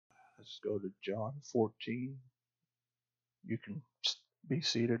Let's go to John 14. You can be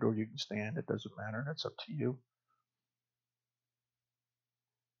seated or you can stand. It doesn't matter. That's up to you.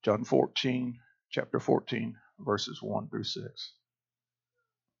 John 14, chapter 14, verses 1 through 6.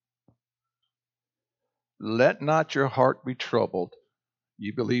 Let not your heart be troubled.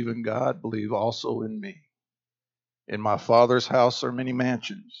 You believe in God, believe also in me. In my Father's house are many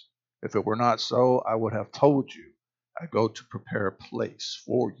mansions. If it were not so, I would have told you. I go to prepare a place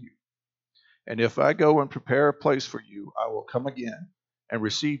for you. And if I go and prepare a place for you, I will come again and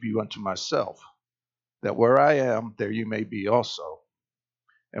receive you unto myself, that where I am, there you may be also.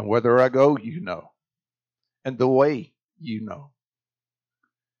 And whither I go, you know, and the way you know.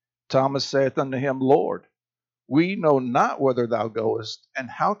 Thomas saith unto him, Lord, we know not whither thou goest,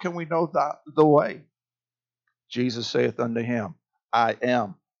 and how can we know the way? Jesus saith unto him, I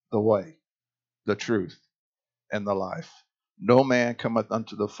am the way, the truth, and the life. No man cometh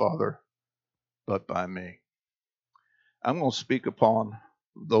unto the Father but by me. I'm going to speak upon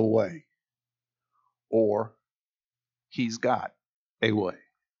the way, or he's got a way.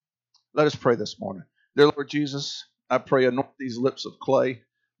 Let us pray this morning. Dear Lord Jesus, I pray anoint these lips of clay,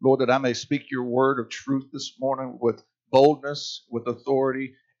 Lord, that I may speak your word of truth this morning with boldness, with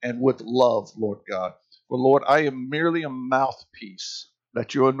authority, and with love, Lord God. For Lord, I am merely a mouthpiece.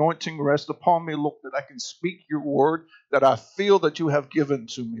 Let your anointing rest upon me, Lord, that I can speak your word that I feel that you have given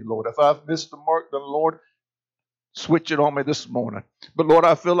to me, Lord. If I've missed the mark, then Lord, switch it on me this morning. But Lord,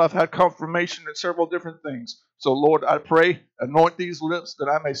 I feel I've had confirmation in several different things. So Lord, I pray, anoint these lips that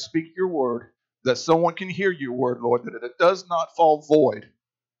I may speak your word, that someone can hear your word, Lord, that it does not fall void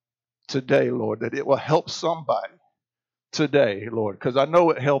today, Lord, that it will help somebody today, Lord, because I know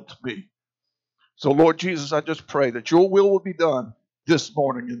it helped me. So Lord Jesus, I just pray that your will be done this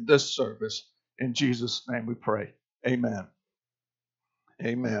morning in this service. In Jesus' name we pray. Amen.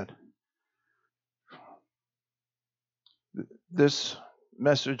 Amen. This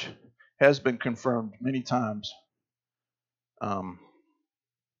message has been confirmed many times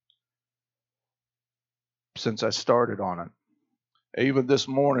since I started on it. Even this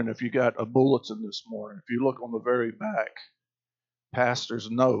morning, if you got a bulletin this morning, if you look on the very back,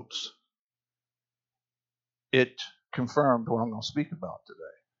 pastor's notes, it confirmed what I'm going to speak about today.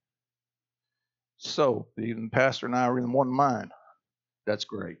 So, even pastor and I are in one mind. That's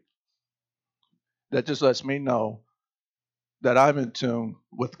great. That just lets me know that I'm in tune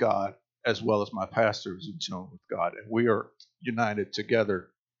with God as well as my pastor is in tune with God, and we are united together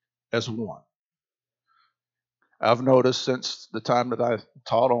as one. I've noticed since the time that I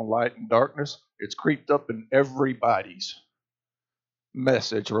taught on light and darkness, it's creeped up in everybody's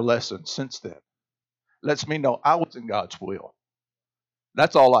message or lesson since then. Lets me know I was in God's will.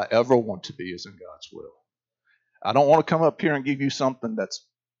 That's all I ever want to be, is in God's will. I don't want to come up here and give you something that's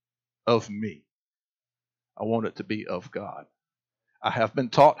of me. I want it to be of God. I have been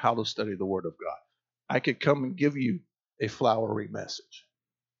taught how to study the Word of God. I could come and give you a flowery message,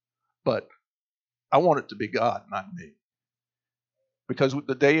 but I want it to be God, not me. Because with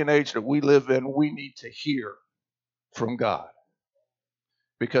the day and age that we live in, we need to hear from God,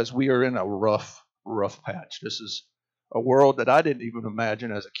 because we are in a rough patch. This is a world that I didn't even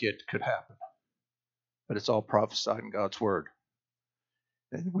imagine as a kid could happen. But it's all prophesied in God's Word.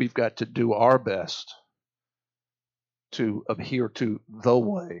 And we've got to do our best to adhere to the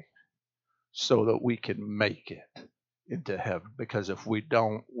way so that we can make it into heaven. Because if we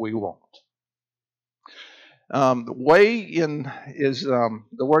don't, we won't. The way in is the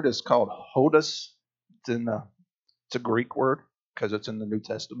word is called hodos. It's a Greek word because it's in the New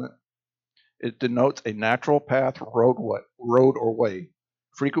Testament. It denotes a natural path, road or way,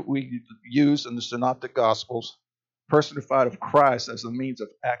 frequently used in the Synoptic Gospels, personified of Christ as the means of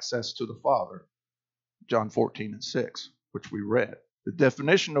access to the Father, John 14 and 6, which we read. The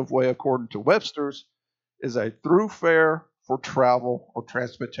definition of way, according to Webster's, is a thoroughfare for travel or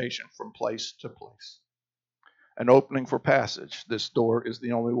transportation from place to place. An opening for passage. This door is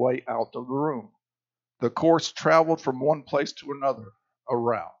the only way out of the room. The course traveled from one place to another, a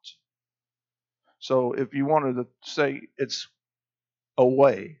route. So if you wanted to say it's a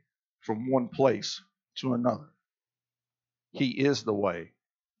way from one place to another, he is the way.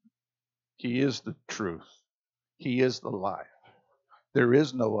 He is the truth. He is the life. There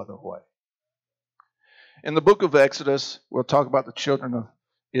is no other way. In the book of Exodus, we'll talk about the children of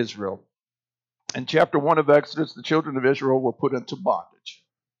Israel. In chapter 1 of Exodus, the children of Israel were put into bondage.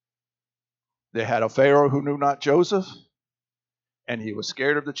 They had a Pharaoh who knew not Joseph, and he was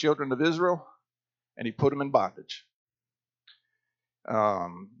scared of the children of Israel, and he put them in bondage.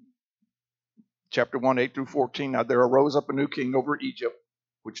 Chapter 1, 8 through 14, now there arose up a new king over Egypt,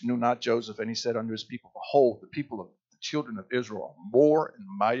 which knew not Joseph. And he said unto his people, behold, the people of the children of Israel are more and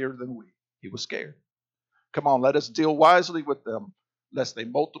mightier than we. He was scared. Come on, let us deal wisely with them, lest they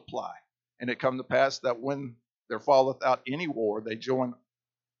multiply. And it come to pass that when there falleth out any war, they join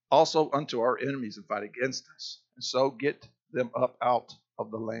also unto our enemies and fight against us, and so get them up out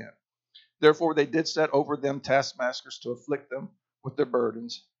of the land. Therefore they did set over them taskmasters to afflict them with their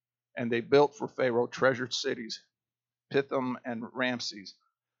burdens, and they built for Pharaoh treasured cities, Pithom and Ramses.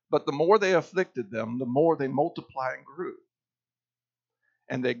 But the more they afflicted them, the more they multiplied and grew.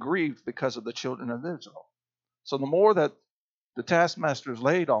 And they grieved because of the children of Israel. So the more that the taskmasters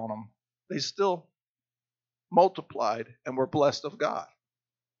laid on them, they still multiplied and were blessed of God.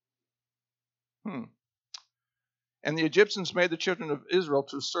 And the Egyptians made the children of Israel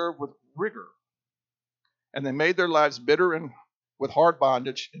to serve with rigor. And they made their lives bitter and with hard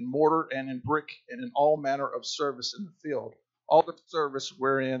bondage, in mortar and in brick, and in all manner of service in the field. All the service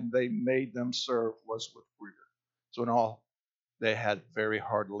wherein they made them serve was with rigor. So in all, they had very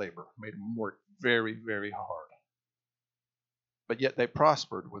hard labor, made them work very, very hard. But yet they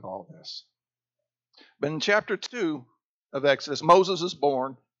prospered with all this. But in chapter 2 of Exodus, Moses is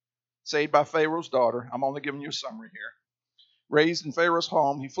born, saved by Pharaoh's daughter. I'm only giving you a summary here. Raised in Pharaoh's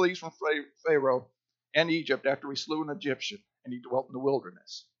home, he flees from Pharaoh and Egypt after he slew an Egyptian, and he dwelt in the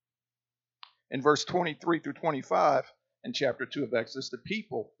wilderness. In verse 23 through 25 in chapter 2 of Exodus, the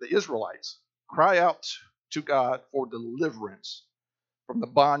people, the Israelites, cry out to God for deliverance from the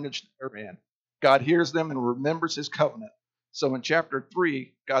bondage they're in. God hears them and remembers his covenant. So in chapter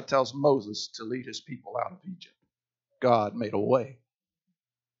 3, God tells Moses to lead his people out of Egypt. God made a way.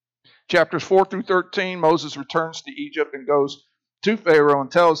 Chapters 4 through 13, Moses returns to Egypt and goes to Pharaoh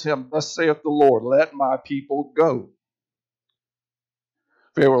and tells him, thus saith the Lord, let my people go.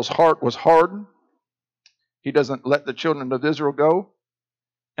 Pharaoh's heart was hardened. He doesn't let the children of Israel go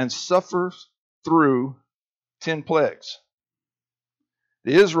and suffers through 10 plagues.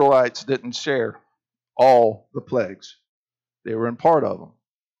 The Israelites didn't share all the plagues. They were in part of them,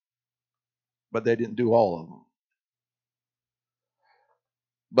 but they didn't do all of them.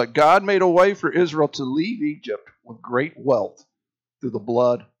 But God made a way for Israel to leave Egypt with great wealth through the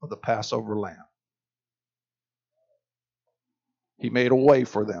blood of the Passover lamb. He made a way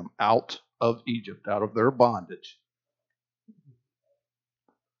for them out of Egypt, out of their bondage.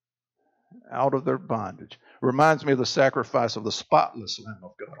 Out of their bondage. Reminds me of the sacrifice of the spotless Lamb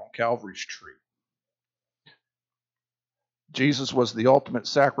of God on Calvary's tree. Jesus was the ultimate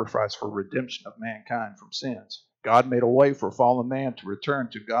sacrifice for redemption of mankind from sins. God made a way for fallen man to return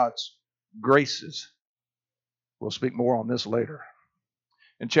to God's graces. We'll speak more on this later.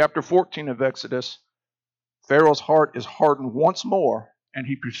 In chapter 14 of Exodus, Pharaoh's heart is hardened once more, and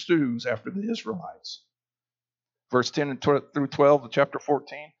he pursues after the Israelites. Verse 10 through 12 of chapter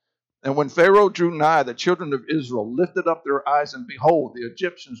 14. And when Pharaoh drew nigh, the children of Israel lifted up their eyes, and behold, the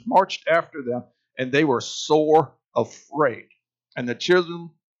Egyptians marched after them, and they were sore afraid. And the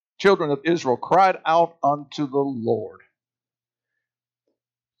children of Israel cried out unto the Lord.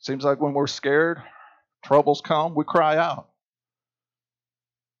 Seems like when we're scared, troubles come, we cry out.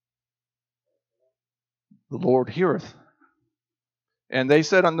 The Lord heareth. And they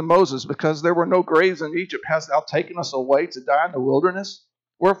said unto Moses, because there were no graves in Egypt, hast thou taken us away to die in the wilderness?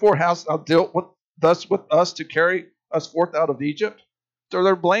 Wherefore hast thou dealt thus with us to carry us forth out of Egypt? So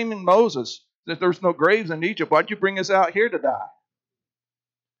they're blaming Moses that there's no graves in Egypt. Why'd you bring us out here to die?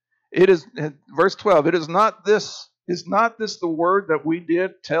 It is, verse 12, is not this the word that we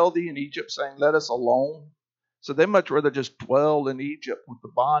did tell thee in Egypt, saying, let us alone? So they much rather just dwell in Egypt with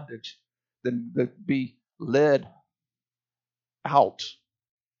the bondage than be led out,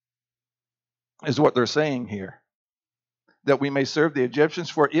 is what they're saying here. That we may serve the Egyptians,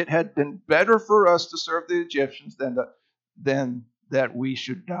 for it had been better for us to serve the Egyptians than that we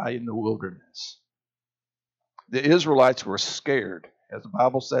should die in the wilderness. The Israelites were scared, as the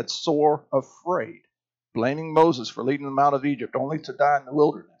Bible said, sore afraid, blaming Moses for leading them out of Egypt only to die in the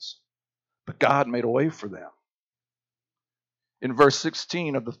wilderness. But God made a way for them. In verse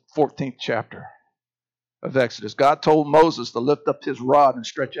 16 of the 14th chapter of Exodus, God told Moses to lift up his rod and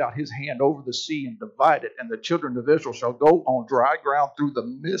stretch out his hand over the sea and divide it, and the children of Israel shall go on dry ground through the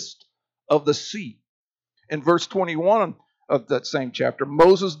midst of the sea. In verse 21 of that same chapter,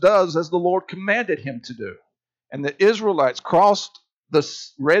 Moses does as the Lord commanded him to do. And the Israelites crossed the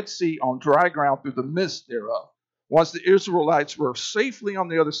Red Sea on dry ground through the midst thereof. Once the Israelites were safely on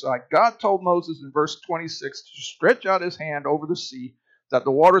the other side, God told Moses in verse 26 to stretch out his hand over the sea, that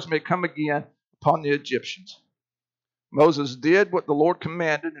the waters may come again upon the Egyptians. Moses did what the Lord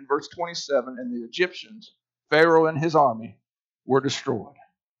commanded in verse 27, and the Egyptians, Pharaoh and his army, were destroyed.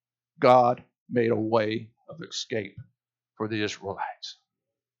 God made a way of escape for the Israelites.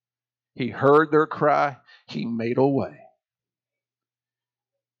 He heard their cry. He made a way.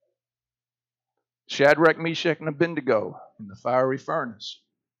 Shadrach, Meshach, and Abednego in the fiery furnace.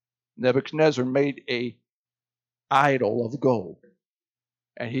 Nebuchadnezzar made an idol of gold.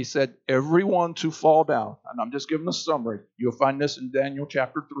 And he said, everyone to fall down. And I'm just giving a summary. You'll find this in Daniel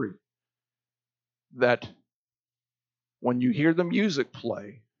chapter 3. That when you hear the music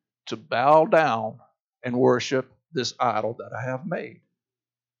play, to bow down and worship this idol that I have made.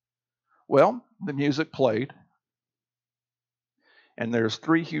 Well, the music played. And there's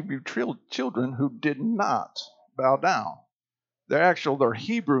 3 Hebrew children who did not bow down. Their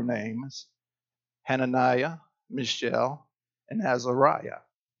Hebrew names, Hananiah, Mishael, and Azariah.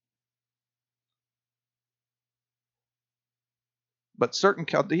 But certain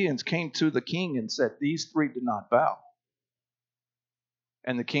Chaldeans came to the king and said, these 3 did not bow.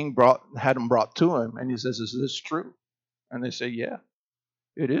 And the king had them brought to him, and he says, is this true? And they say, yeah,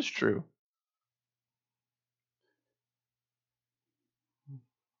 it is true.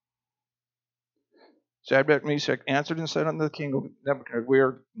 Shadrach, Meshach answered and said unto the king of Nebuchadnezzar, we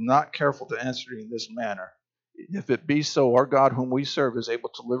are not careful to answer in this manner. If it be so, our God whom we serve is able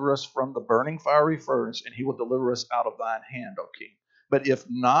to deliver us from the burning fiery furnace, and he will deliver us out of thine hand, O king. But if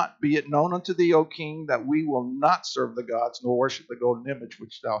not, be it known unto thee, O king, that we will not serve the gods, nor worship the golden image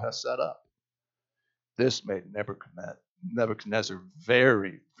which thou hast set up. This made Nebuchadnezzar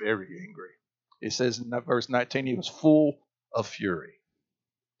very, very angry. It says in verse 19, he was full of fury.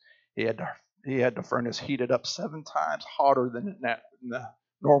 He had the furnace heated up 7 times hotter than it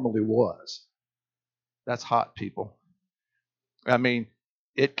normally was. That's hot, people. I mean,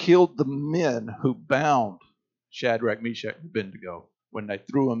 it killed the men who bound Shadrach, Meshach, and Abednego when they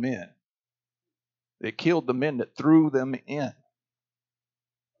threw them in. It killed the men that threw them in.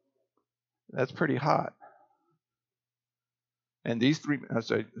 That's pretty hot. And these 3,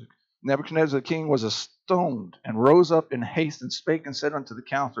 Nebuchadnezzar the king was astonished and rose up in haste and spake and said unto the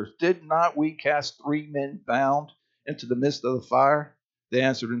counselors, did not we cast 3 men bound into the midst of the fire? They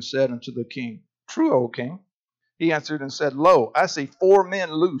answered and said unto the king, true, O king. He answered and said, lo, I see 4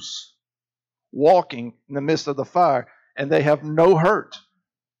 men loose, walking in the midst of the fire, and they have no hurt.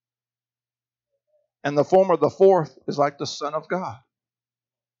 And the form of the 4th is like the Son of God.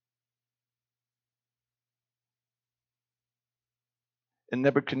 And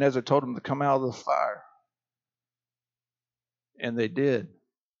Nebuchadnezzar told them to come out of the fire. And they did.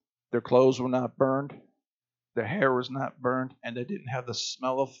 Their clothes were not burned. Their hair was not burned. And they didn't have the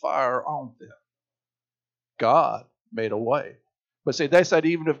smell of fire on them. God made a way. But see, they said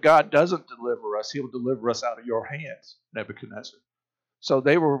even if God doesn't deliver us, he will deliver us out of your hands, Nebuchadnezzar. So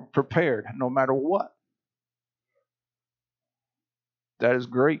they were prepared no matter what. That is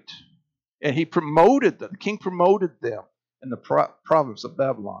great. And he promoted them. The king promoted them in the province of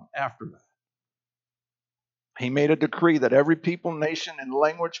Babylon after that. He made a decree that every people, nation, and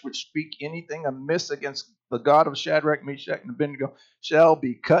language which speak anything amiss against the God of Shadrach, Meshach, and Abednego shall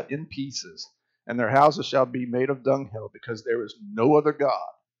be cut in pieces, and their houses shall be made of dunghill, because there is no other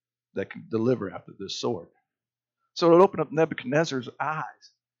God that can deliver after this sword. So it opened up Nebuchadnezzar's eyes.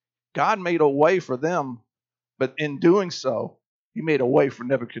 God made a way for them, but in doing so, he made a way for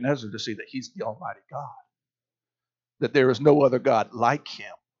Nebuchadnezzar to see that he's the Almighty God, that there is no other God like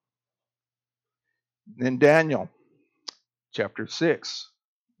him. In Daniel chapter 6,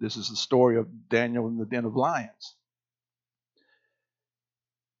 this is the story of Daniel in the den of lions.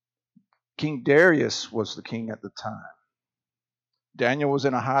 King Darius was the king at the time. Daniel was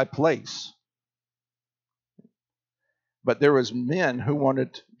in a high place. But there was men who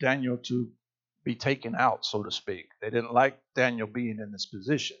wanted Daniel to be taken out, so to speak. They didn't like Daniel being in this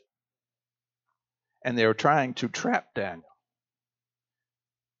position. And they were trying to trap Daniel.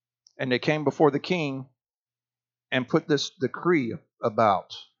 And they came before the king and put this decree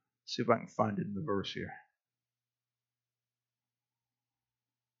about. See if I can find it in the verse here.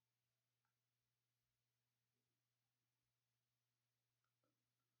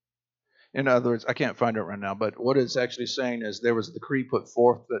 In other words, I can't find it right now, but what it's actually saying is there was a decree put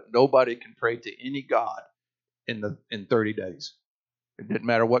forth that nobody can pray to any god in 30 days. It didn't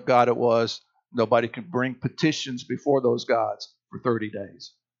matter what god it was. Nobody could bring petitions before those gods for 30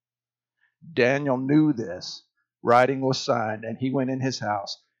 days. Daniel knew this. Writing was signed, and he went in his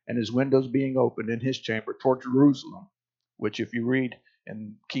house, and his windows being opened in his chamber toward Jerusalem, which if you read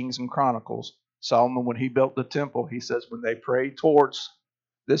in Kings and Chronicles, Solomon, when he built the temple, he says, when they pray towards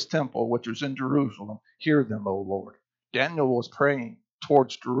this temple, which was in Jerusalem, hear them, O Lord. Daniel was praying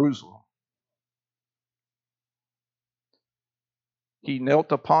towards Jerusalem. He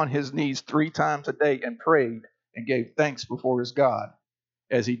knelt upon his knees 3 times a day and prayed and gave thanks before his God,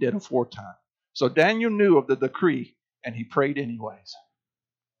 as he did aforetime. So Daniel knew of the decree, and he prayed anyways.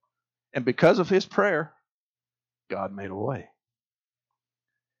 And because of his prayer, God made a way.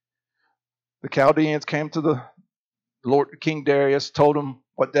 The Chaldeans came to the Lord King Darius, told him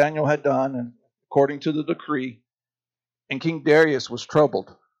what Daniel had done, and according to the decree, and King Darius was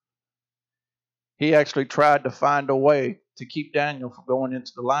troubled. He actually tried to find a way to keep Daniel from going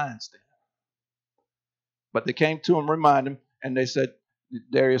into the lion's den. But they came to him, reminded him, and they said,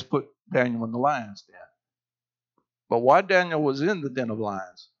 Darius put Daniel in the lion's den. But while Daniel was in the den of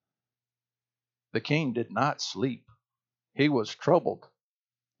lions, the king did not sleep. He was troubled.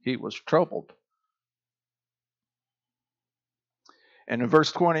 He was troubled. And in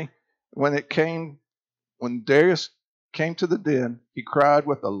verse 20, when Darius came to the den, he cried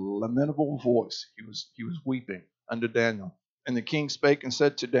with a lamentable voice. He was weeping unto Daniel. And the king spake and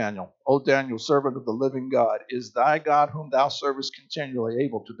said to Daniel, O Daniel, servant of the living God, is thy God whom thou servest continually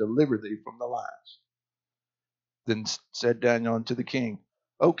able to deliver thee from the lions? Then said Daniel unto the king,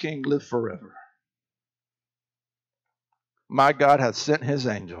 O king, live forever. My God hath sent his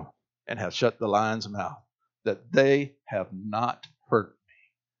angel and hath shut the lion's mouth, that they have not hurt me.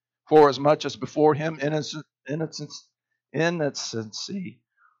 For as much as before him innocency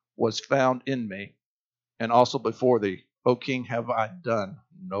was found in me, and also before thee, O king, have I done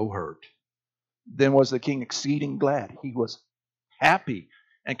no hurt. Then was the king exceeding glad. He was happy,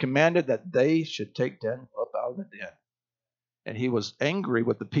 and commanded that they should take Daniel up out of the den. And he was angry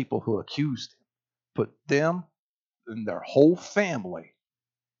with the people who accused him, put them and their whole family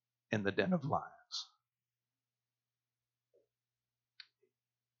in the den of lions.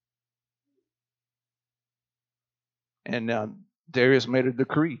 And now Darius made a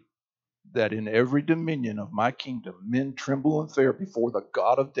decree that in every dominion of my kingdom men tremble and fear before the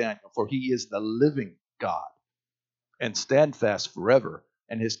God of Daniel, for he is the living God, and stand fast forever.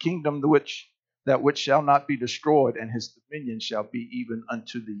 And his kingdom which shall not be destroyed, and his dominion shall be even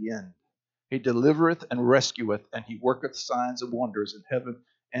unto the end. He delivereth and rescueth, and he worketh signs and wonders in heaven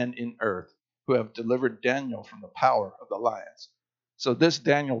and in earth, who have delivered Daniel from the power of the lions. So this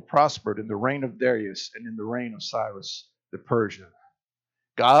Daniel prospered in the reign of Darius and in the reign of Cyrus the Persian.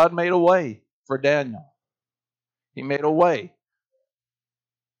 God made a way for Daniel. He made a way.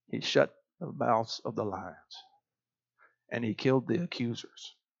 He shut the mouths of the lions, and he killed the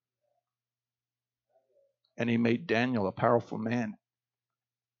accusers. And he made Daniel a powerful man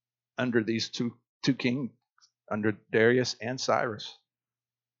under these two kings, under Darius and Cyrus.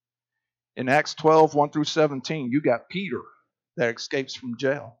 In Acts 12, 1 through 17, you got Peter that escapes from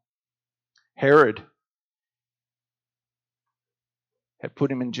jail. Herod had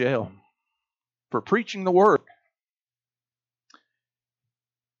put him in jail for preaching the word.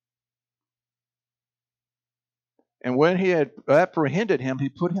 And when he had apprehended him, he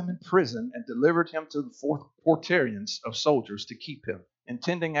put him in prison and delivered him to the portarians of soldiers to keep him,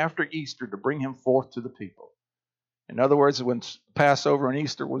 intending after Easter to bring him forth to the people. In other words, when Passover and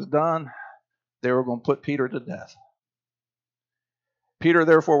Easter was done, they were going to put Peter to death. Peter,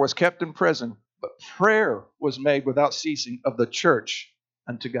 therefore, was kept in prison, but prayer was made without ceasing of the church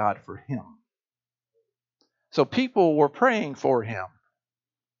unto God for him. So people were praying for him.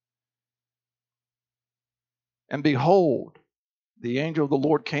 And behold, the angel of the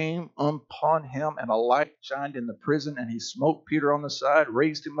Lord came upon him, and a light shined in the prison, and he smote Peter on the side,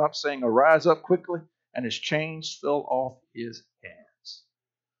 raised him up, saying, Arise up quickly, and his chains fell off his hands.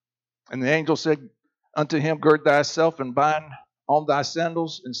 And the angel said unto him, Gird thyself and bind on thy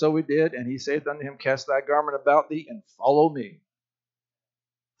sandals. And so he did. And he said unto him, Cast thy garment about thee and follow me.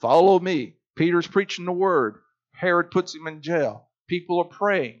 Follow me. Peter's preaching the word. Herod puts him in jail. People are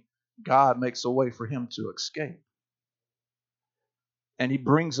praying. God makes a way for him to escape. And he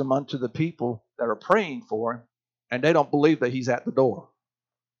brings them unto the people that are praying for him, and they don't believe that he's at the door.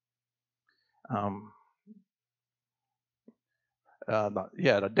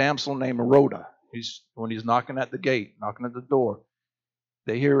 The damsel named Rhoda. When he's knocking at the gate, knocking at the door,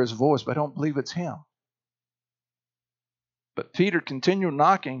 they hear his voice, but don't believe it's him. But Peter continued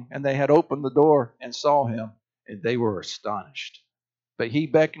knocking, and they had opened the door and saw him, and they were astonished. But he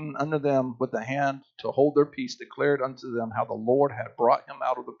beckoned unto them with the hand to hold their peace, declared unto them how the Lord had brought him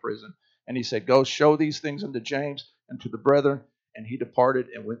out of the prison. And he said, Go show these things unto James and to the brethren. And he departed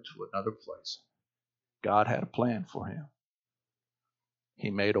and went to another place. God had a plan for him. He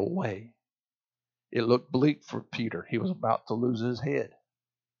made a way. It looked bleak for Peter. He was about to lose his head.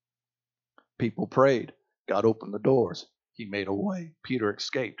 People prayed. God opened the doors. He made a way. Peter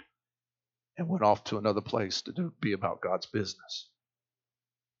escaped and went off to another place to be about God's business.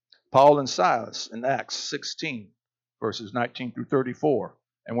 Paul and Silas in Acts 16, verses 19 through 34.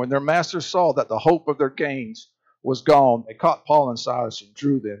 And when their masters saw that the hope of their gains was gone, they caught Paul and Silas and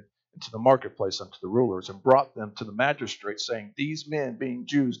drew them into the marketplace unto the rulers and brought them to the magistrates, saying, These men, being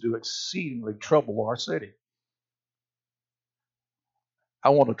Jews, do exceedingly trouble our city.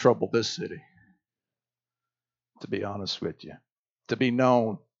 I want to trouble this city, to be honest with you. To be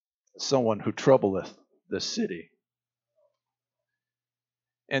known as someone who troubleth this city.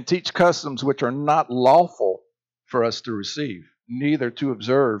 And teach customs which are not lawful for us to receive, neither to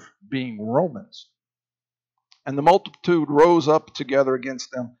observe, being Romans. And the multitude rose up together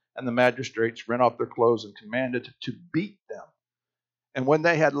against them, and the magistrates rent off their clothes and commanded to beat them. And when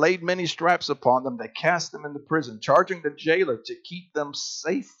they had laid many stripes upon them, they cast them into prison, charging the jailer to keep them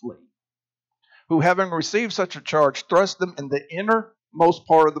safely, who, having received such a charge, thrust them in the innermost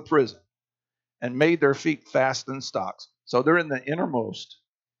part of the prison, and made their feet fast in stocks. So they're in the innermost,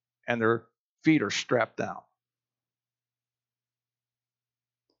 and their feet are strapped down.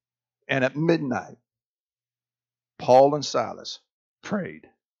 And at midnight, Paul and Silas prayed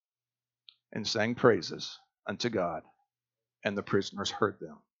and sang praises unto God, and the prisoners heard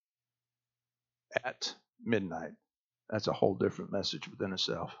them. At midnight. That's a whole different message within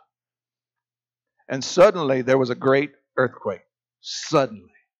itself. And suddenly there was a great earthquake.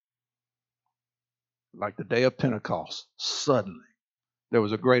 Suddenly. Like the day of Pentecost. Suddenly. There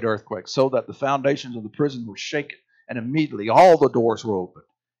was a great earthquake, so that the foundations of the prison were shaken, and immediately all the doors were opened,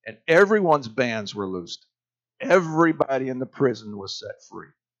 and everyone's bands were loosed. Everybody in the prison was set free.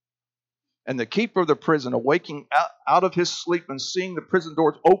 And the keeper of the prison, awaking out of his sleep and seeing the prison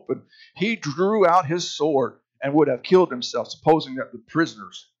doors open, he drew out his sword and would have killed himself, supposing that the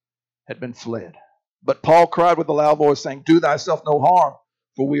prisoners had been fled. But Paul cried with a loud voice, saying, Do thyself no harm,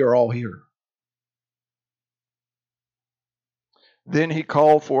 for we are all here. Then he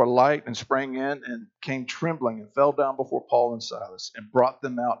called for a light and sprang in and came trembling and fell down before Paul and Silas and brought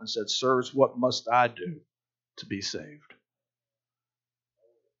them out and said, Sirs, what must I do to be saved?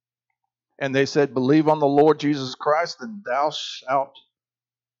 And they said, Believe on the Lord Jesus Christ, and thou shalt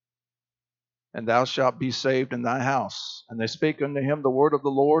be saved in thy house. And they spake unto him the word of the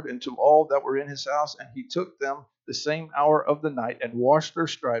Lord, and to all that were in his house. And he took them the same hour of the night, and washed their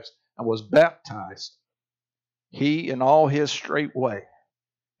stripes, and was baptized, he and all his straightway.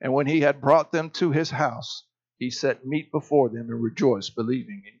 And when he had brought them to his house, he set meat before them, and rejoiced,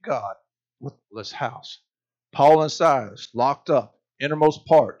 believing in God with this house. Paul and Silas, locked up, innermost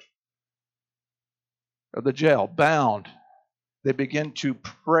part of the jail, bound, they begin to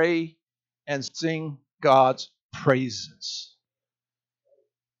pray and sing God's praises.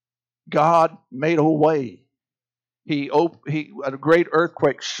 God made a way. A great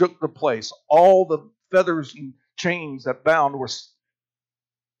earthquake shook the place. All the feathers and chains that bound were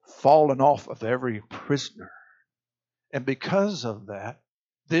fallen off of every prisoner. And because of that,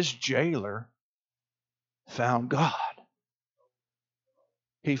 this jailer found God.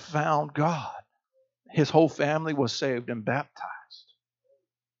 He found God. His whole family was saved and baptized.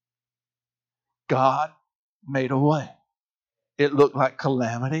 God made a way. It looked like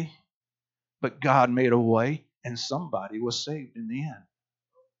calamity, but God made a way, and somebody was saved in the end.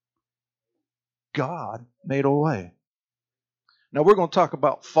 God made a way. Now we're going to talk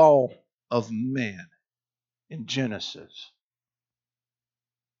about fall of man in Genesis.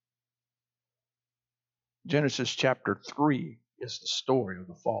 Genesis chapter 3 is the story of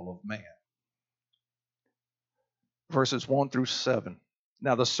the fall of man. Verses 1 through 7.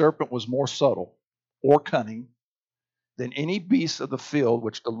 Now the serpent was more subtle or cunning than any beast of the field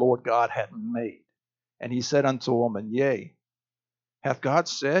which the Lord God had made. And he said unto the woman, Yea, hath God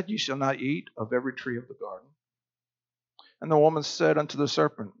said, Ye shall not eat of every tree of the garden? And the woman said unto the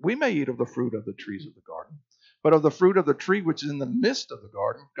serpent, We may eat of the fruit of the trees of the garden, but of the fruit of the tree which is in the midst of the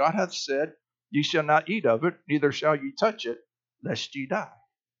garden, God hath said, Ye shall not eat of it, neither shall ye touch it, lest ye die.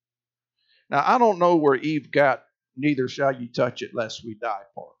 Now I don't know where Eve got neither shall ye touch it lest we die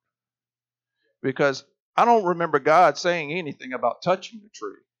part. Because I don't remember God saying anything about touching the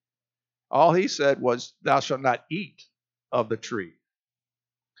tree. All he said was, Thou shalt not eat of the tree.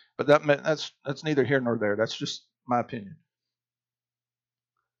 But that's neither here nor there. That's just my opinion.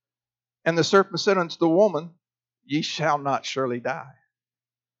 And the serpent said unto the woman, Ye shall not surely die.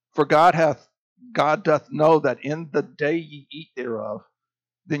 For God doth know that in the day ye eat thereof,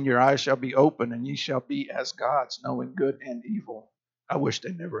 then your eyes shall be open, and ye shall be as gods, knowing good and evil. I wish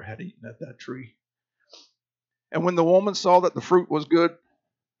they never had eaten at that tree. And when the woman saw that the fruit was good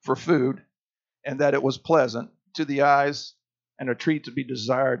for food, and that it was pleasant to the eyes, and a tree to be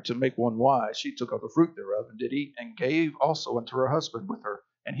desired to make one wise, she took of the fruit thereof, and did eat, and gave also unto her husband with her,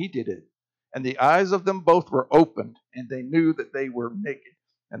 and he did it. And the eyes of them both were opened, and they knew that they were naked.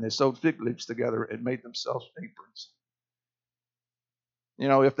 And they sewed fig leaves together and made themselves aprons.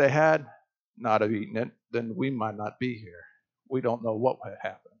 If they had not have eaten it, then we might not be here. We don't know what would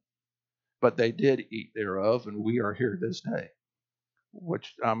happen. But they did eat thereof, and we are here this day,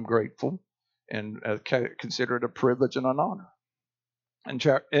 which I'm grateful and consider it a privilege and an honor.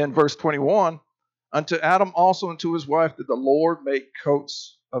 In verse 21, unto Adam also and to his wife did the Lord make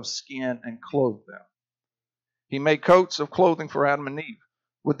coats of skin and clothe them. He made coats of clothing for Adam and Eve.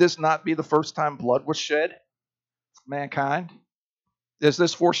 Would this not be the first time blood was shed for mankind? Is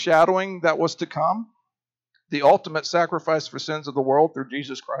this foreshadowing that was to come? The ultimate sacrifice for sins of the world through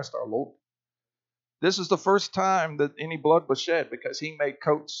Jesus Christ our Lord. This is the first time that any blood was shed because he made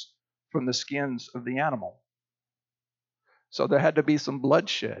coats from the skins of the animal. So there had to be some blood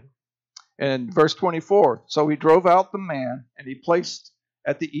shed. And verse 24, so he drove out the man, and he placed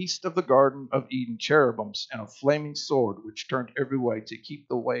at the east of the Garden of Eden cherubims and a flaming sword which turned every way to keep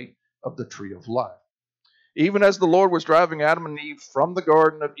the way of the tree of life. Even as the Lord was driving Adam and Eve from the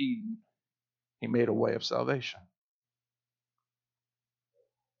Garden of Eden, he made a way of salvation.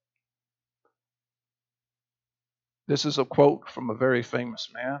 This is a quote from a very famous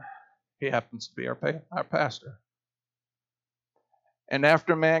man. He happens to be our pastor. And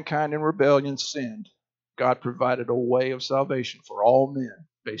after mankind in rebellion sinned, God provided a way of salvation for all men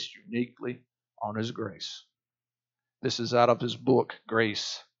based uniquely on his grace. This is out of his book,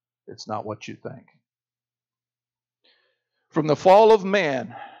 Grace. It's Not What You Think. From the fall of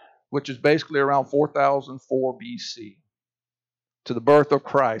man, which is basically around 4004 BC, to the birth of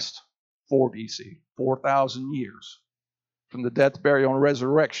Christ, 4 BC, 4,000 years. From the death, burial, and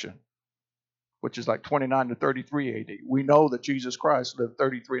resurrection, which is like 29 to 33 AD. We know that Jesus Christ lived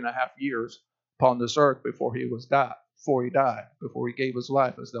 33 and a half years upon this earth before he died, before he gave his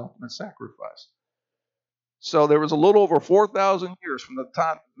life as the ultimate sacrifice. So there was a little over 4,000 years from the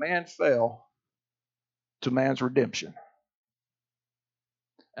time man fell to man's redemption.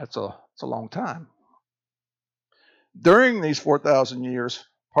 That's a long time. During these 4,000 years,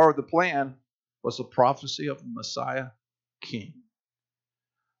 part of the plan was the prophecy of the Messiah King.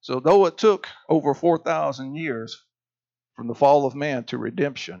 So though it took over 4,000 years from the fall of man to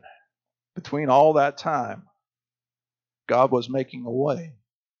redemption, between all that time, God was making a way,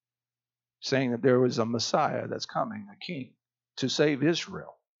 saying that there was a Messiah that's coming, a king, to save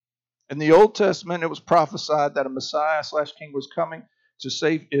Israel. In the Old Testament, it was prophesied that a Messiah / king was coming to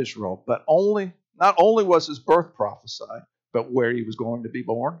save Israel, but not only was his birth prophesied, but where he was going to be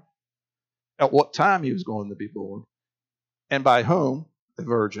born, at what time he was going to be born, and by whom, the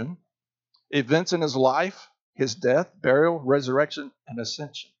virgin, events in his life, his death, burial, resurrection, and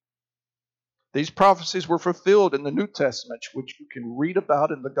ascension. These prophecies were fulfilled in the New Testament, which you can read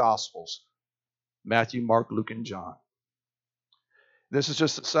about in the Gospels, Matthew, Mark, Luke, and John. This is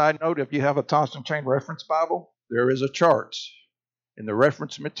just a side note. If you have a Thompson Chain Reference Bible, there is a chart in the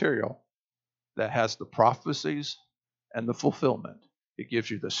reference material that has the prophecies and the fulfillment. It gives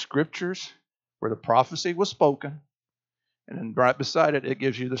you the scriptures where the prophecy was spoken, and then right beside it, it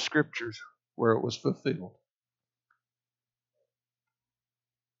gives you the scriptures where it was fulfilled.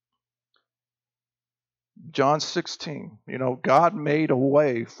 John 16, God made a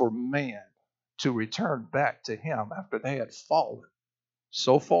way for man to return back to him after they had fallen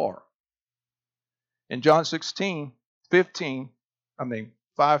so far. In John 16,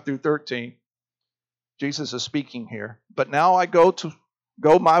 5 through 13, Jesus is speaking here. But now I go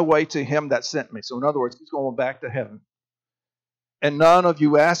my way to him that sent me. So in other words, he's going back to heaven. And none of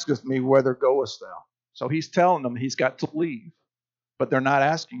you asketh me, whither goest thou? So he's telling them he's got to leave. But they're not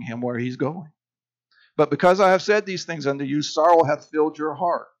asking him where he's going. But because I have said these things unto you, sorrow hath filled your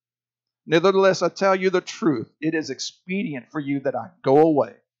heart. Nevertheless, I tell you the truth. It is expedient for you that I go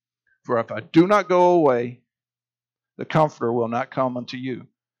away. For if I do not go away, the Comforter will not come unto you.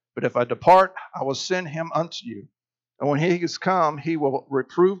 But if I depart, I will send him unto you. And when he is come, he will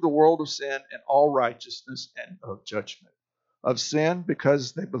reprove the world of sin and all righteousness and of judgment. Of sin,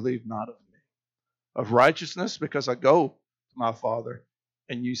 because they believe not of me. Of righteousness, because I go to my Father,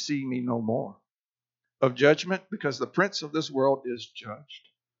 and you see me no more. Of judgment, because the prince of this world is judged.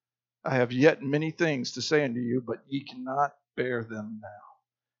 I have yet many things to say unto you, but ye cannot bear them now.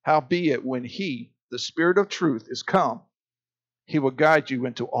 Howbeit, when he, the Spirit of truth, is come, he will guide you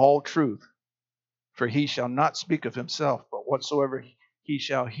into all truth. For he shall not speak of himself, but whatsoever he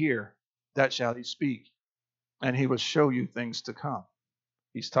shall hear, that shall he speak. And he will show you things to come.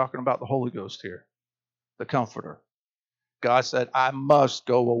 He's talking about the Holy Ghost here, the Comforter. God said, I must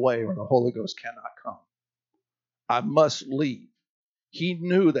go away or the Holy Ghost cannot come. I must leave. He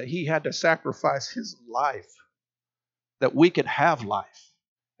knew that he had to sacrifice his life that we could have life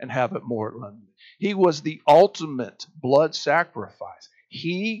and have it more abundantly. He was the ultimate blood sacrifice.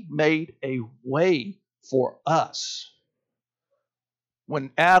 He made a way for us.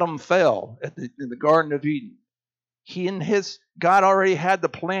 When Adam fell in the Garden of Eden, God already had the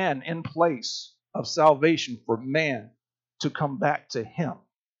plan in place of salvation for man to come back to him.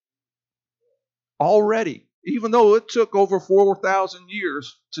 Already, even though it took over 4,000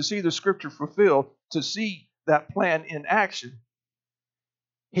 years to see the scripture fulfilled, to see that plan in action,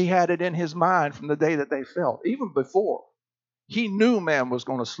 he had it in his mind from the day that they fell. Even before, he knew man was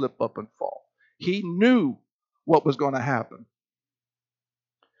going to slip up and fall. He knew what was going to happen.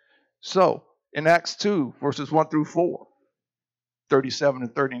 So, in Acts 2, verses 1 through 4, 37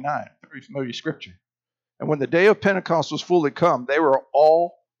 and 39, very familiar scripture. And when the day of Pentecost was fully come, they were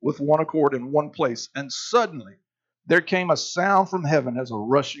all with one accord in one place. And suddenly there came a sound from heaven as a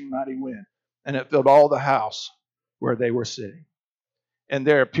rushing mighty wind, and it filled all the house where they were sitting. And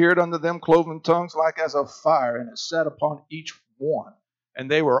there appeared unto them cloven tongues like as of fire, and it sat upon each one.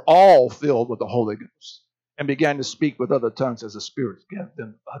 And they were all filled with the Holy Ghost, and began to speak with other tongues as the Spirit gave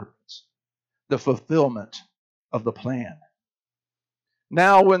them utterance. The fulfillment of the plan.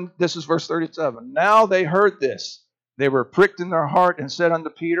 Now this is verse 37. Now they heard this. They were pricked in their heart and said unto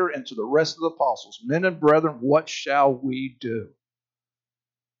Peter and to the rest of the apostles, Men and brethren, what shall we do?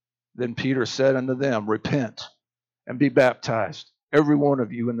 Then Peter said unto them, Repent and be baptized, every one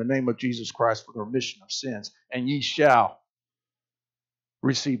of you, in the name of Jesus Christ for the remission of sins, and ye shall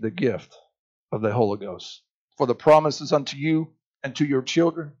receive the gift of the Holy Ghost. For the promise is unto you and to your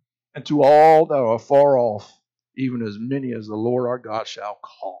children and to all that are far off, even as many as the Lord our God shall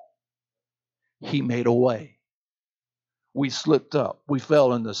call. He made a way. We slipped up. We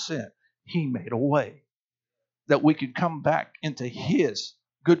fell into sin. He made a way that we could come back into his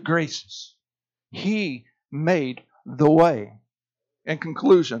good graces. He made the way. In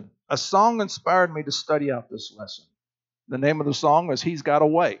conclusion, a song inspired me to study out this lesson. The name of the song is He's Got a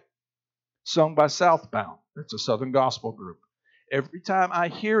Way, sung by Southbound. It's a Southern gospel group. Every time I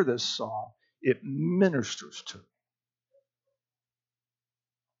hear this song, it ministers to me.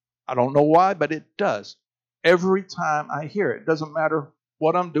 I don't know why, but it does. Every time I hear it, it doesn't matter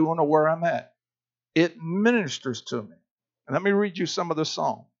what I'm doing or where I'm at. It ministers to me. And let me read you some of the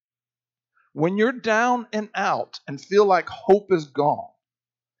song. When you're down and out and feel like hope is gone,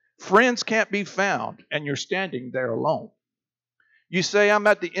 friends can't be found, and you're standing there alone. You say, I'm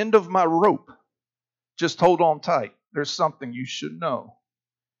at the end of my rope. Just hold on tight. There's something you should know.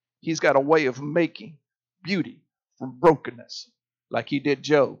 He's got a way of making beauty from brokenness, like he did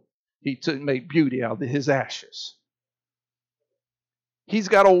Job. He made beauty out of his ashes. He's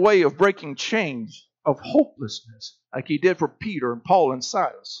got a way of breaking chains of hopelessness, like he did for Peter and Paul and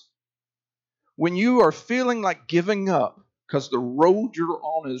Silas. When you are feeling like giving up because the road you're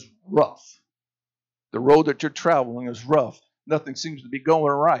on is rough, the road that you're traveling is rough, nothing seems to be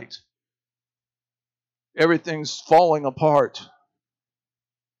going right, everything's falling apart,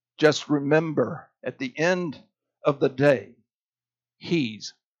 just remember, at the end of the day,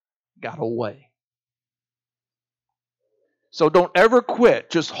 he's got a way. So don't ever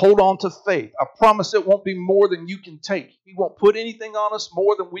quit. Just hold on to faith. I promise it won't be more than you can take. He won't put anything on us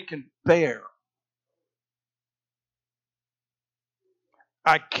more than we can bear.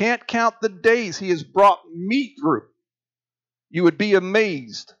 I can't count the days he has brought me through. You would be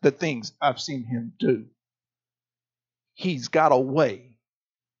amazed the things I've seen him do. He's got a way.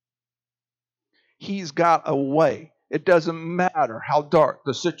 He's got a way. It doesn't matter how dark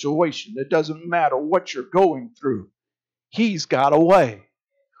the situation. It doesn't matter what you're going through. He's got a way.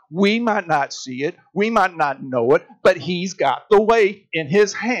 We might not see it. We might not know it, but he's got the way in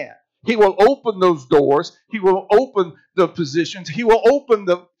his hand. He will open those doors. He will open the positions. He will open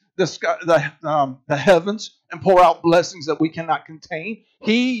the sky, the heavens, and pour out blessings that we cannot contain.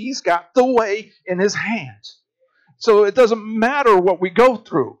 He's got the way in his hands. So it doesn't matter what we go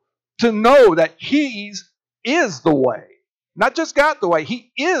through, to know that he is the way. Not just got the way,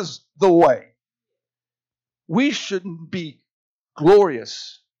 he is the way. We shouldn't be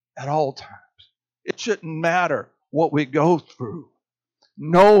glorious at all times. It shouldn't matter what we go through,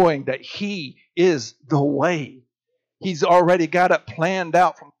 knowing that he is the way. He's already got it planned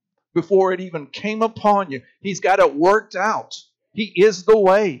out from before it even came upon you. He's got it worked out. He is the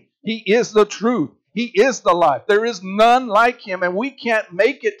way. He is the truth. He is the life. There is none like him, and we can't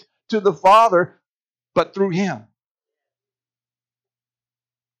make it to the Father but through him.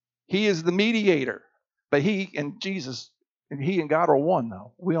 He is the mediator. But he and Jesus, and he and God are one,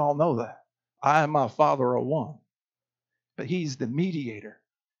 though. We all know that. I and my Father are one. but he's the mediator.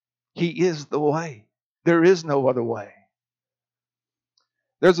 He is the way. There is no other way.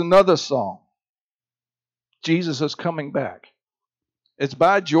 There's another song, Jesus is Coming Back. It's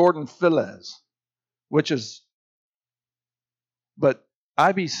by Jordan Phillips, but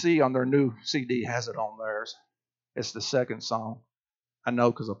IBC on their new CD has it on theirs. It's the second song. I know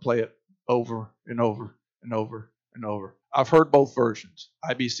because I play it over and over and over and over. I've heard both versions.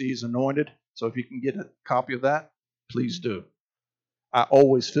 IBC is Anointed, so if you can get a copy of that, please do. I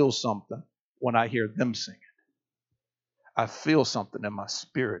always feel something when I hear them sing it. I feel something in my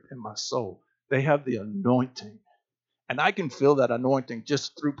spirit, in my soul. They have the anointing, and I can feel that anointing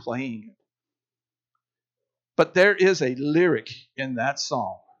just through playing it. But there is a lyric in that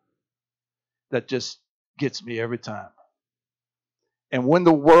song that just gets me every time. And when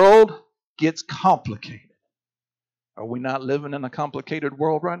the world gets complicated, are we not living in a complicated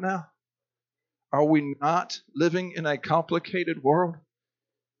world right now? Are we not living in a complicated world?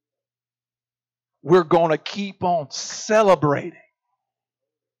 We're going to keep on celebrating,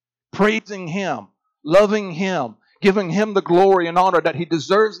 praising Him, loving Him, giving Him the glory and honor that He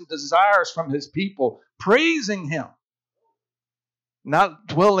deserves and desires from His people, praising Him, not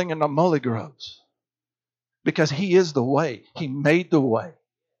dwelling in the mully grubs, because He is the way. He made the way.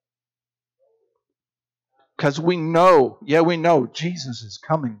 Because we know Jesus is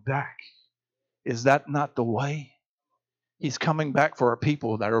coming back. Is that not the way? He's coming back for a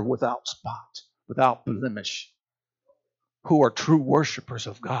people that are without spot, without blemish, who are true worshipers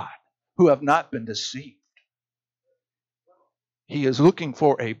of God, who have not been deceived. He is looking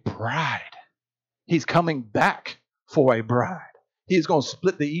for a bride. He's coming back for a bride. He is going to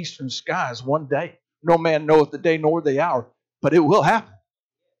split the eastern skies one day. No man knoweth the day nor the hour, but it will happen.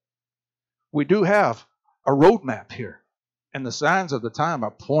 We do have a roadmap here, and the signs of the time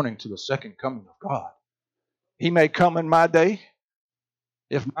are pointing to the second coming of God. He may come in my day.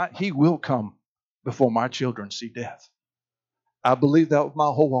 If not, He will come before my children see death. I believe that with my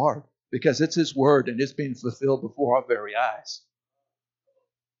whole heart because it's His word and it's being fulfilled before our very eyes.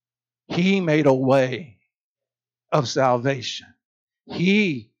 He made a way of salvation.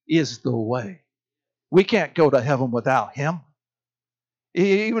 He is the way. We can't go to heaven without Him.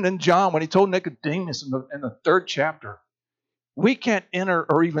 Even in John, when He told Nicodemus in the 3rd chapter, we can't enter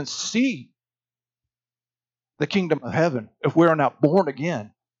or even see the kingdom of heaven if we are not born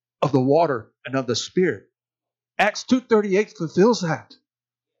again of the water and of the Spirit. Acts 2:38 fulfills that.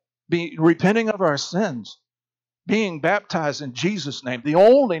 Repenting of our sins, being baptized in Jesus' name, the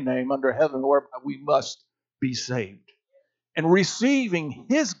only name under heaven whereby we must be saved, and receiving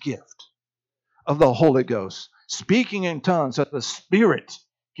His gift of the Holy Ghost, speaking in tongues that the Spirit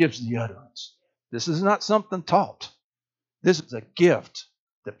gives the utterance. This is not something taught. This is a gift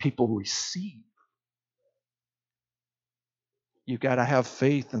that people receive. You've got to have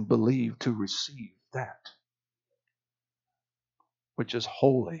faith and believe to receive that, which is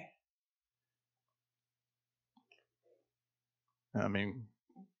holy. I mean,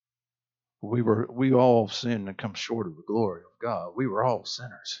 we all sinned and come short of the glory of God. We were all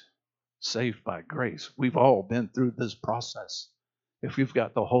sinners, saved by grace. We've all been through this process. If you've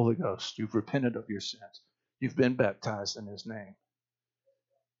got the Holy Ghost, you've repented of your sins, you've been baptized in His name,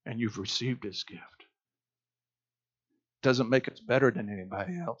 and you've received His gift. Doesn't make us better than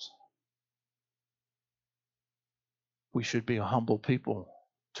anybody else. We should be a humble people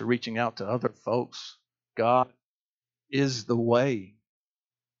to reaching out to other folks. God is the way.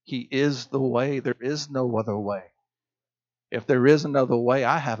 He is the way. There is no other way. If there is another way,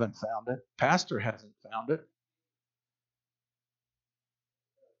 I haven't found it. Pastor hasn't found it.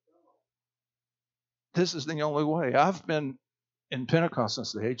 This is the only way. I've been in Pentecost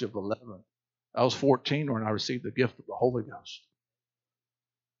since the age of 11. I was 14 when I received the gift of the Holy Ghost.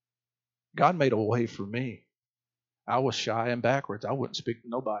 God made a way for me. I was shy and backwards. I wouldn't speak to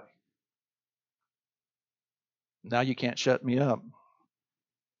nobody. Now you can't shut me up.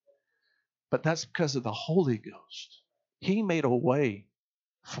 But that's because of the Holy Ghost. He made a way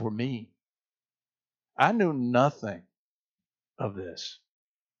for me. I knew nothing of this.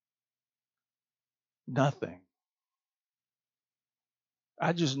 Nothing.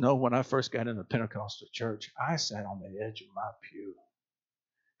 I just know when I first got into Pentecostal church, I sat on the edge of my pew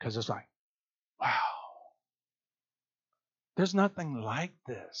because it's like, wow, there's nothing like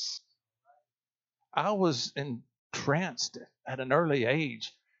this. I was entranced at an early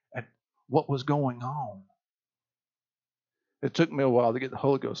age at what was going on. It took me a while to get the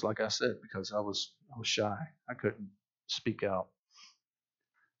Holy Ghost, like I said, because I was shy. I couldn't speak out.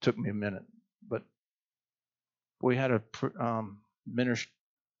 It took me a minute, but we had a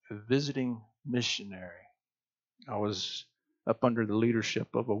visiting missionary. I was up under the leadership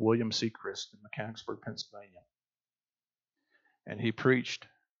of a William C. Christ in Mechanicsburg, Pennsylvania. And he preached.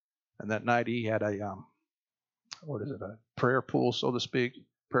 And that night he had a prayer pool, so to speak,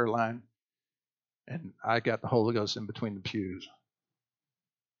 prayer line. And I got the Holy Ghost in between the pews.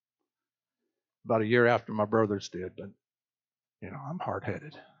 About a year after my brothers did, but, I'm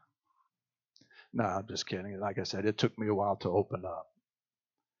hard-headed. No, I'm just kidding. Like I said, it took me a while to open up.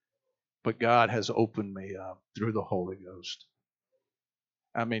 But God has opened me up through the Holy Ghost.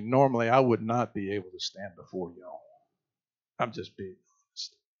 I mean, normally I would not be able to stand before y'all. I'm just being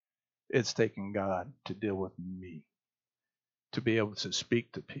honest. It's taken God to deal with me, to be able to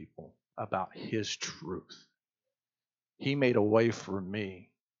speak to people about His truth. He made a way for me.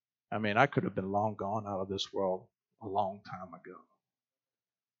 I mean, I could have been long gone out of this world a long time ago.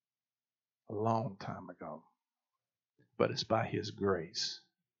 A long time ago. But it's by His grace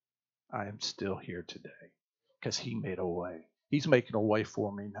I am still here today, because He made a way. He's making a way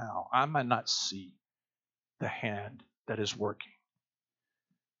for me now. I might not see the hand that is working,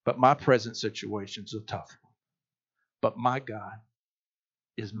 but my present situation is a tough one. But my God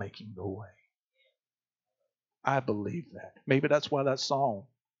is making the way. I believe that. Maybe that's why that song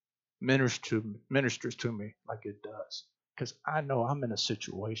ministers to me like it does, because I know I'm in a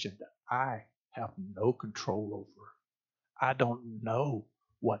situation that I have no control over. I don't know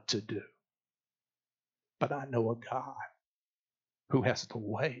what to do, but I know a God who has the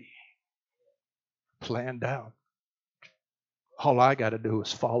way planned out. All I got to do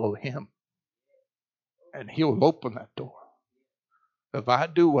is follow Him, and He'll open that door. If I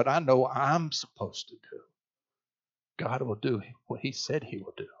do what I know I'm supposed to do, God will do what He said He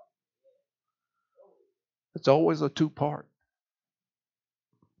will do. It's always a two-part.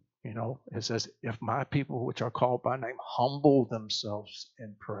 It says, if my people which are called by name humble themselves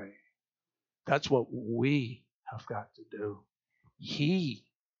and pray. That's what we have got to do. He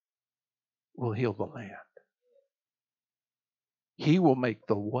will heal the land. He will make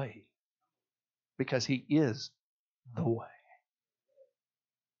the way, because He is the way.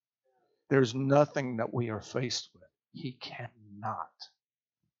 There's nothing that we are faced with He cannot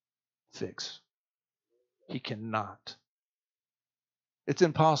fix. He cannot. It's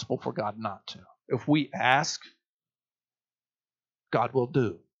impossible for God not to. If we ask, God will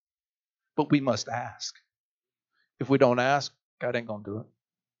do. But we must ask. If we don't ask, God ain't going to do it.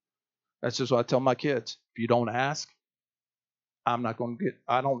 That's just what I tell my kids. If you don't ask, I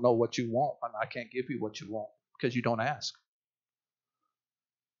don't know what you want, and I can't give you what you want because you don't ask.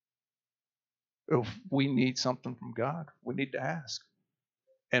 If we need something from God, we need to ask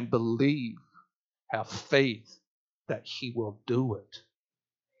and believe, have faith that He will do it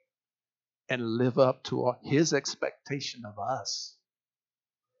and live up to His expectation of us,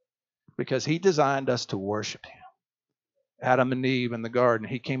 because He designed us to worship Him. Adam and Eve in the garden,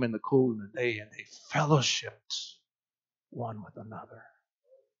 He came in the cool of the day and they fellowshipped one with another.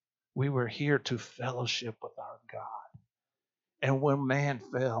 We were here to fellowship with our God. And when man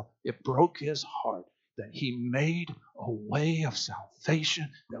fell, it broke His heart that He made a way of salvation,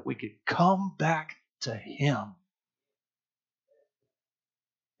 that we could come back to Him.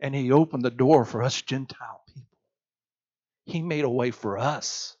 And He opened the door for us Gentile people. He made a way for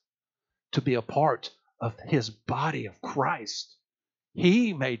us to be a part of His body of Christ.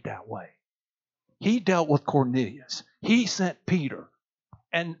 He made that way. He dealt with Cornelius. He sent Peter.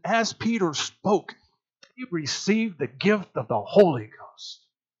 And as Peter spoke, he received the gift of the Holy Ghost.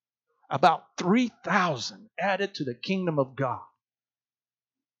 About 3,000 added to the kingdom of God.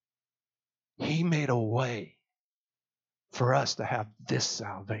 He made a way for us to have this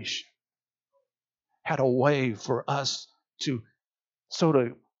salvation. Had a way for us to sort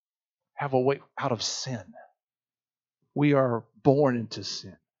of have a way out of sin. We are born into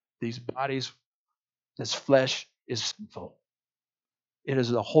sin. These bodies, this flesh is sinful. It is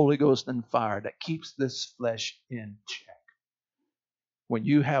the Holy Ghost and fire that keeps this flesh in check. When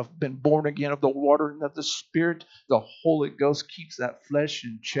you have been born again of the water and of the Spirit, the Holy Ghost keeps that flesh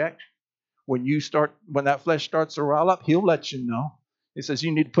in check. When that flesh starts to rile up, He'll let you know. He says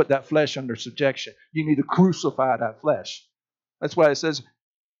you need to put that flesh under subjection. You need to crucify that flesh. That's why it says,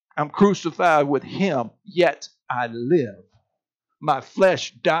 I'm crucified with Him, yet I live. My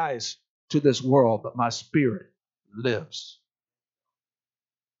flesh dies to this world, but my spirit lives.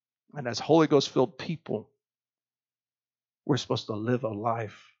 And as Holy Ghost-filled people, we're supposed to live a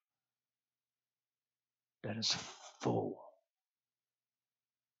life that is full.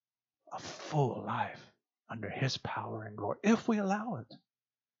 A full life under His power and glory, if we allow it.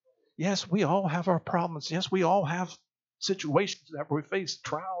 Yes, we all have our problems. Yes, we all have situations that we face,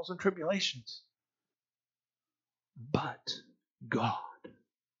 trials and tribulations. But God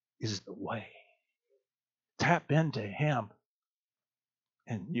is the way. Tap into Him,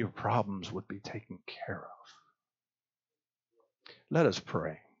 and your problems would be taken care of. Let us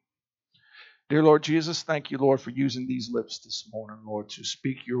pray. Dear Lord Jesus, thank you, Lord, for using these lips this morning, Lord, to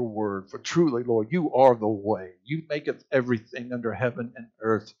speak your word. For truly, Lord, you are the way. You maketh everything under heaven and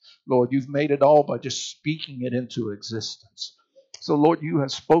earth. Lord, you've made it all by just speaking it into existence. So, Lord, you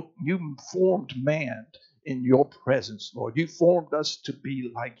formed man in your presence, Lord. You formed us to be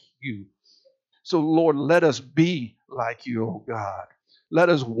like you. So, Lord, let us be like you, oh God. Let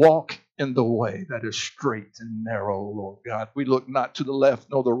us walk in the way that is straight and narrow, Lord God. We look not to the left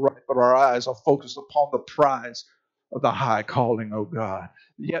nor the right, but our eyes are focused upon the prize of the high calling, oh God.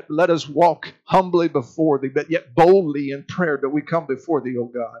 Yet let us walk humbly before thee, but yet boldly in prayer that we come before thee,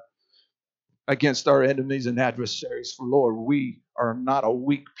 oh God, against our enemies and adversaries. For, Lord, we are not a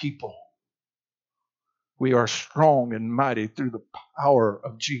weak people. We are strong and mighty through the power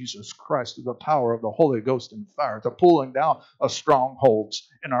of Jesus Christ, through the power of the Holy Ghost and fire, to pulling down of strongholds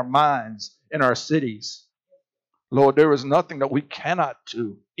in our minds, in our cities. Lord, there is nothing that we cannot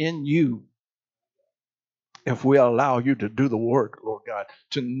do in you if we allow you to do the work, Lord God,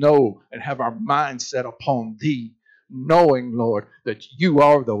 to know and have our mind set upon thee, knowing, Lord, that you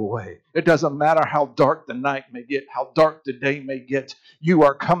are the way. It doesn't matter how dark the night may get, how dark the day may get. You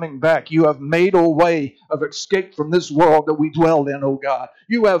are coming back. You have made a way of escape from this world that we dwell in, oh God.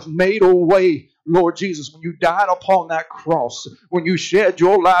 You have made a way, Lord Jesus, when you died upon that cross, when you shed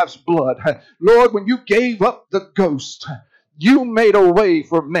your life's blood. Lord, when you gave up the ghost, you made a way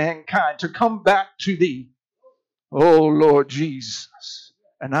for mankind to come back to thee. Oh, Lord Jesus.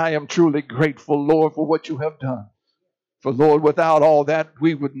 And I am truly grateful, Lord, for what you have done. For, Lord, without all that,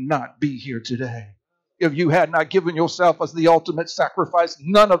 we would not be here today. If you had not given yourself as the ultimate sacrifice,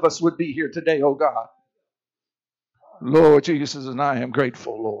 none of us would be here today, oh God. Lord Jesus, and I am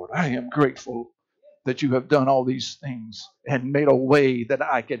grateful, Lord. I am grateful that you have done all these things and made a way that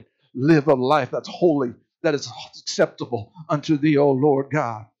I can live a life that's holy, that is acceptable unto thee, oh Lord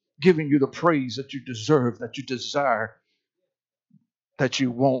God, giving you the praise that you deserve, that you desire, that you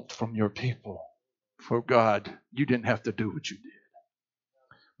want from your people. For God, you didn't have to do what you did.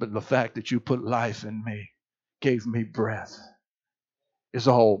 But the fact that you put life in me, gave me breath, is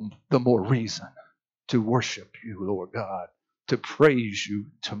all the more reason to worship you, Lord God, to praise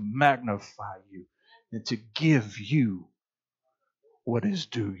you, to magnify you, and to give you what is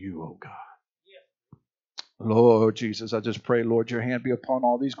due you, oh God. Lord Jesus, I just pray, Lord, your hand be upon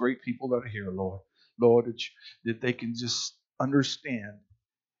all these great people that are here, Lord. Lord, that they can just understand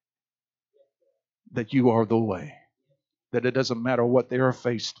that you are the way. That it doesn't matter what they are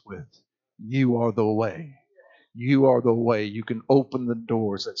faced with. You are the way. You are the way. You can open the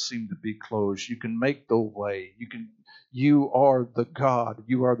doors that seem to be closed. You can make the way. You are the God.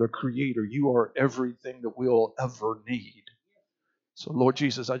 You are the creator. You are everything that we'll ever need. So, Lord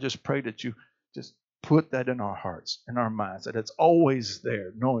Jesus, I just pray that you just put that in our hearts, in our minds, that it's always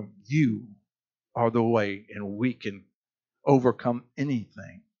there, knowing you are the way and we can overcome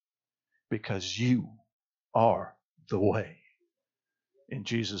anything because you are the way. In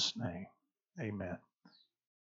Jesus' name, amen.